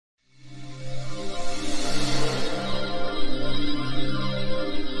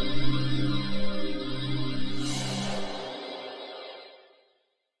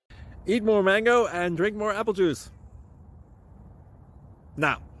Eat more mango and drink more apple juice.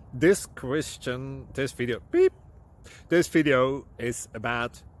 Now, this video is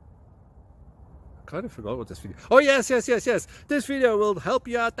about, I kind of forgot what this video, oh yes, this video will help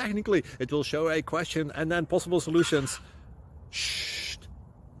you out technically. It will show a question and then possible solutions. Shh.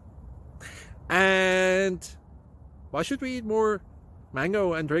 And why should we eat more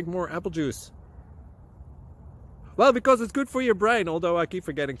mango and drink more apple juice? Well, because it's good for your brain, although I keep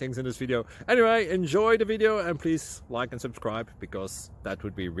forgetting things in this video. Anyway, enjoy the video and please like and subscribe, because that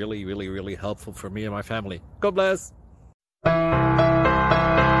would be really helpful for me and my family. God bless!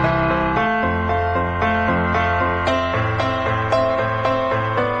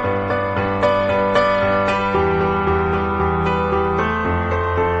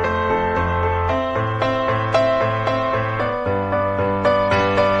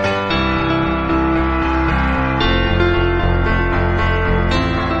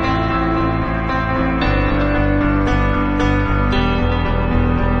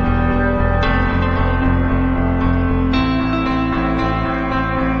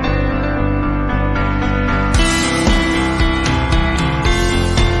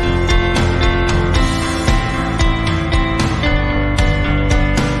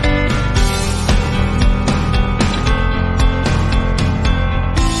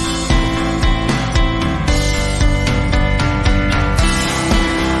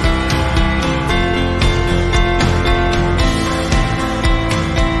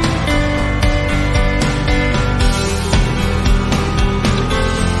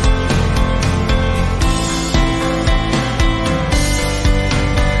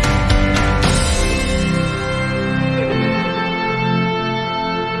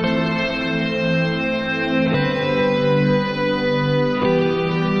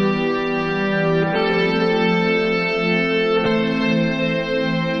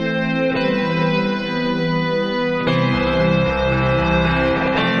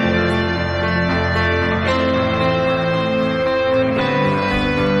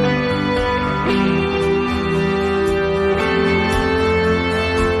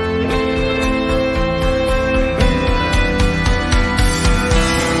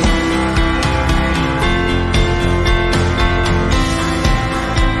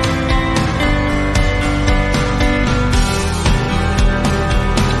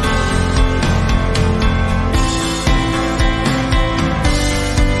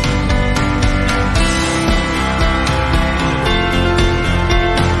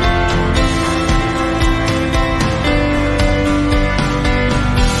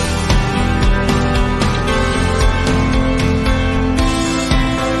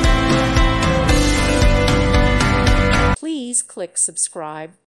 Please click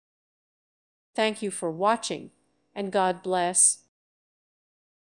subscribe. Thank you for watching, and God bless.